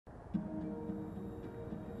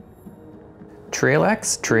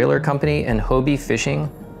TrailX Trailer Company and Hobie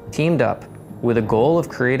Fishing teamed up with a goal of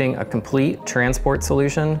creating a complete transport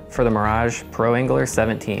solution for the Mirage Pro Angler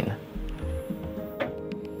 17.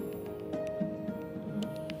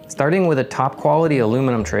 Starting with a top quality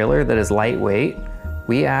aluminum trailer that is lightweight,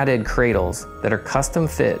 we added cradles that are custom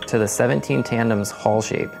fit to the 17 tandem's hull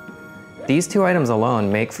shape. These two items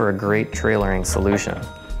alone make for a great trailering solution.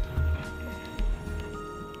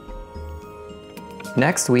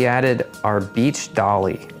 Next, we added our beach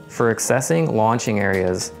dolly for accessing launching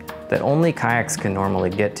areas that only kayaks can normally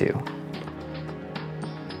get to.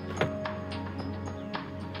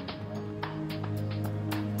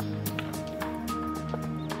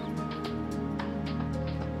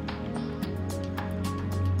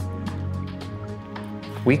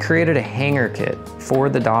 We created a hanger kit for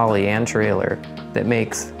the dolly and trailer that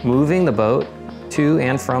makes moving the boat to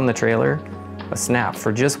and from the trailer a snap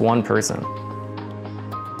for just one person.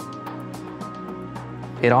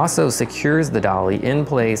 It also secures the dolly in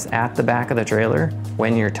place at the back of the trailer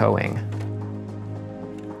when you're towing.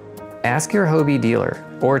 Ask your Hobie dealer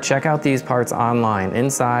or check out these parts online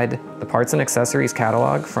inside the parts and accessories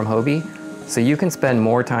catalog from Hobie so you can spend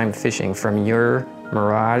more time fishing from your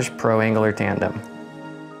Mirage Pro Angler tandem.